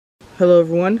Hello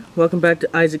everyone, welcome back to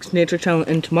Isaac's Nature Channel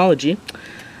Entomology.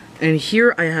 And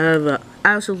here I have an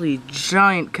absolutely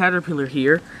giant caterpillar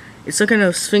here. It's some kind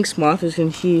of sphinx moth, as you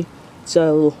can see, it's got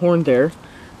a little horn there.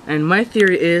 And my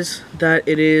theory is that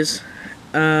it is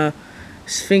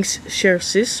Sphinx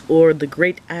chercis, or the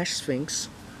Great Ash Sphinx.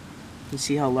 You can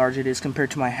see how large it is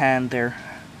compared to my hand there.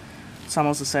 It's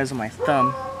almost the size of my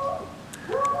thumb.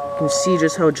 You can see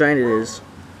just how giant it is.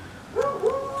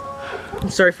 I'm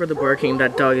sorry for the barking,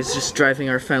 that dog is just driving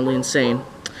our family insane.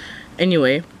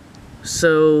 Anyway,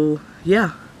 so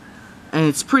yeah, and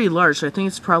it's pretty large, so I think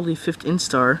it's probably 5th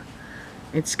instar.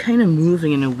 It's kind of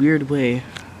moving in a weird way.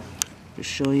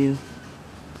 Just show you.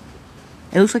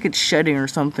 It looks like it's shedding or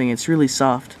something. It's really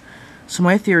soft. So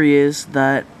my theory is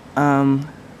that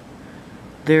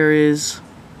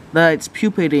it's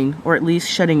pupating, or at least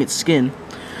shedding its skin.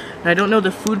 And I don't know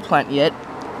the food plant yet,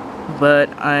 but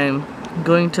I'm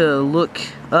going to look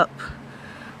up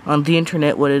on the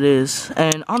internet what it is.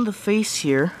 And on the face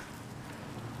here,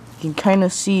 you can kind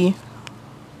of see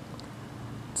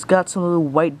it's got some little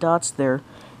white dots there.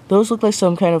 Those look like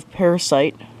some kind of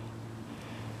parasite.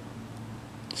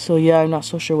 So yeah, I'm not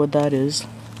so sure what that is,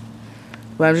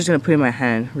 but I'm just gonna put it in my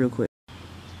hand real quick.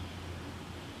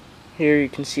 Here you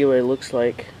can see what it looks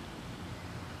like.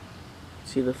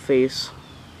 See the face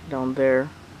down there.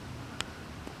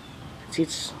 See,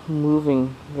 it's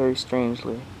moving very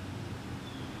strangely.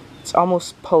 It's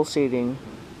almost pulsating.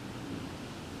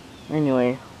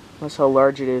 Anyway, that's how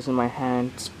large it is in my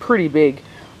hand. It's pretty big.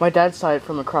 My dad saw it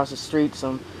from across the street.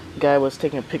 Some guy was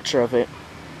taking a picture of it.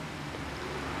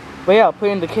 But yeah, I'll put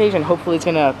it in the cage and hopefully it's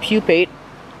gonna pupate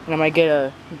and I might get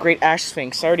a Great Ash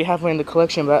Sphinx. I already have one in the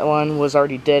collection, but that one was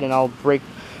already dead and all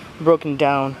broken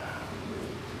down.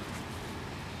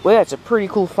 Well, yeah, it's a pretty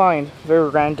cool find. Very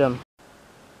random.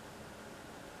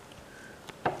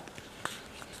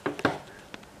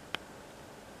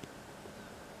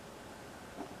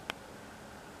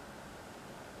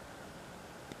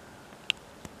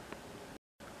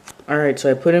 Alright,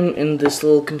 so I put him in this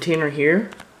little container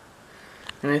here.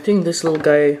 And I think this little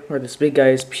guy, or this big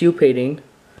guy, is pupating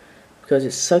because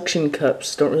its suction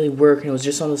cups don't really work, and it was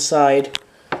just on the side.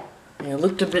 And it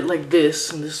looked a bit like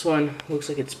this, and this one looks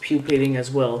like it's pupating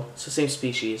as well. It's the same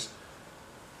species.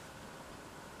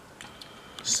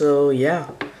 So yeah.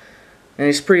 And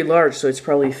it's pretty large, so it's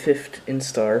probably 5th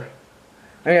instar.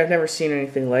 I mean, I've never seen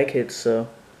anything like it, so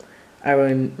I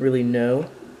wouldn't really know.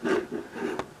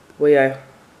 Well, yeah,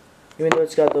 even though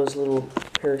it's got those little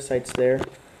parasites there,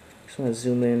 just want to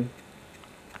zoom in.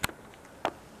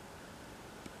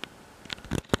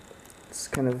 It's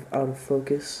kind of out of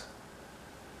focus.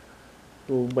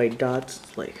 Little white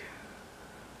dots, like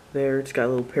there. It's got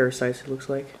little parasites, it looks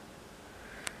like.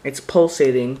 It's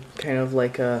pulsating, kind of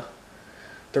like the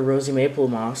rosy maple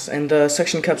moss. And the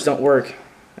suction cups don't work.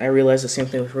 I realized the same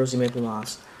thing with rosy maple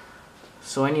moss.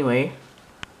 So anyway,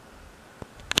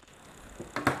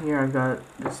 here I've got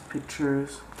these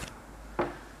pictures.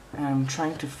 And I'm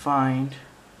trying to find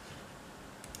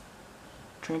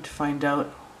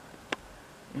out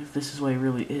if this is what it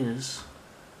really is.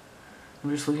 I'm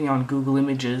just looking on Google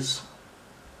Images.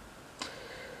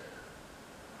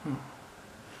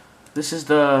 This is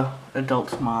the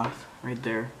adult moth right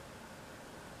there.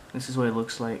 This is what it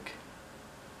looks like.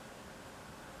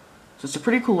 So it's a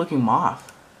pretty cool looking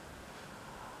moth,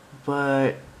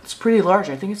 but it's pretty large.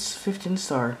 I think it's 5th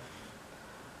instar.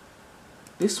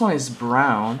 This one is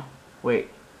brown. Wait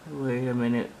a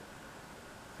minute.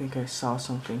 I think I saw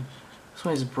something. This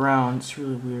one is brown. It's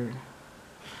really weird.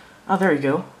 Oh, there you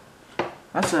go.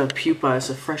 That's a pupa. It's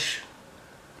a fresh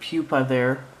pupa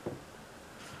there.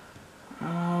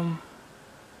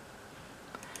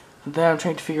 Then I'm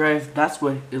trying to figure out if that's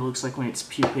what it looks like when it's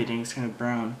pupating. It's kind of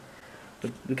brown.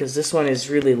 But because this one is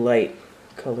really light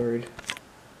colored.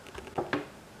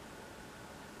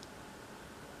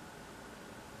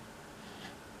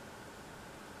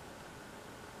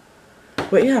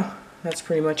 But yeah, that's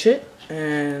pretty much it,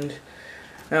 and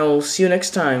I will see you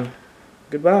next time.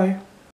 Goodbye.